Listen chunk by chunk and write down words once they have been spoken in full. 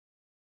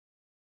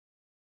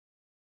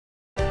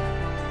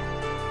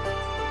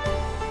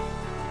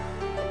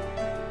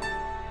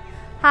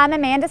Hi, I'm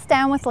Amanda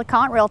Stone with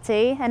LeConte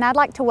Realty, and I'd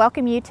like to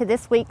welcome you to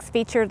this week's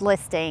featured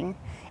listing.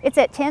 It's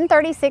at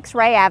 1036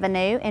 Ray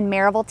Avenue in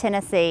Maryville,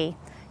 Tennessee.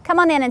 Come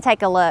on in and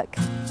take a look.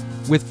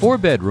 With 4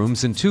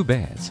 bedrooms and 2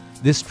 baths,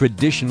 this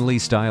traditionally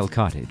styled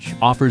cottage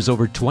offers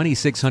over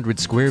 2,600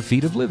 square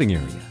feet of living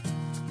area.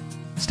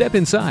 Step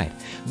inside.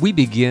 We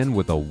begin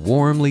with a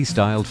warmly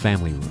styled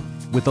family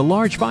room with a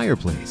large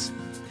fireplace.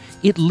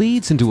 It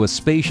leads into a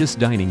spacious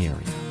dining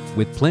area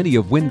with plenty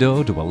of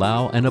window to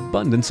allow an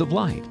abundance of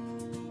light.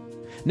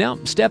 Now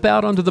step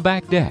out onto the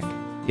back deck.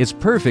 It's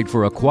perfect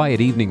for a quiet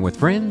evening with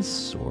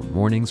friends or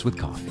mornings with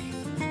coffee.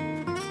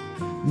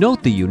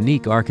 Note the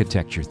unique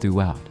architecture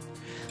throughout.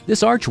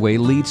 This archway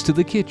leads to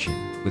the kitchen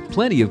with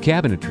plenty of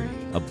cabinetry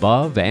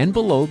above and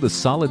below the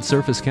solid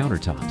surface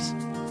countertops.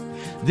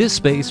 This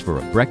space for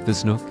a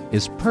breakfast nook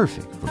is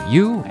perfect for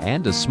you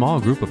and a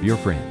small group of your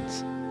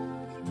friends.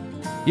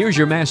 Here's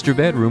your master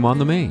bedroom on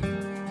the main.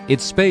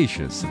 It's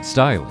spacious and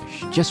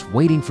stylish, just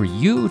waiting for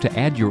you to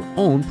add your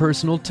own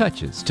personal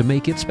touches to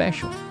make it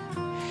special.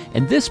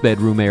 And this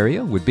bedroom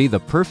area would be the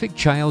perfect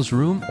child's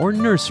room or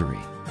nursery.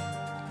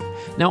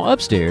 Now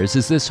upstairs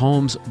is this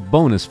home's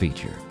bonus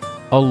feature,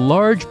 a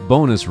large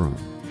bonus room.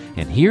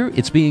 And here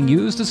it's being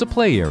used as a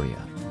play area,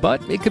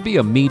 but it could be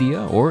a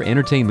media or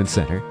entertainment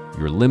center.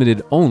 You're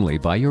limited only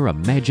by your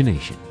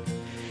imagination.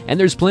 And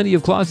there's plenty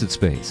of closet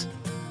space.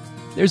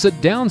 There's a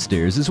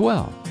downstairs as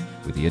well,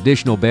 with the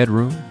additional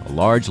bedroom, a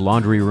large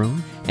laundry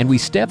room, and we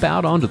step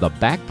out onto the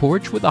back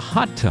porch with a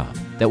hot tub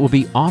that will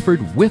be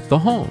offered with the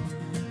home.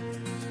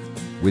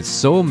 With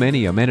so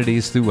many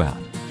amenities throughout,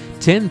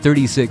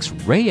 1036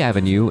 Ray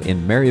Avenue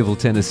in Maryville,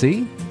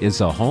 Tennessee is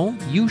a home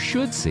you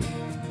should see.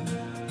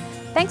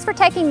 Thanks for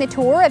taking the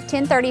tour of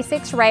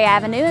 1036 Ray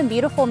Avenue in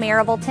beautiful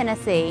Maryville,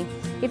 Tennessee.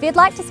 If you'd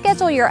like to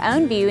schedule your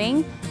own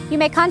viewing, you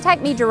may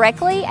contact me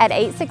directly at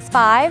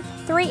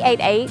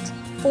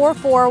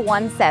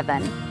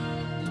 865-388-4417.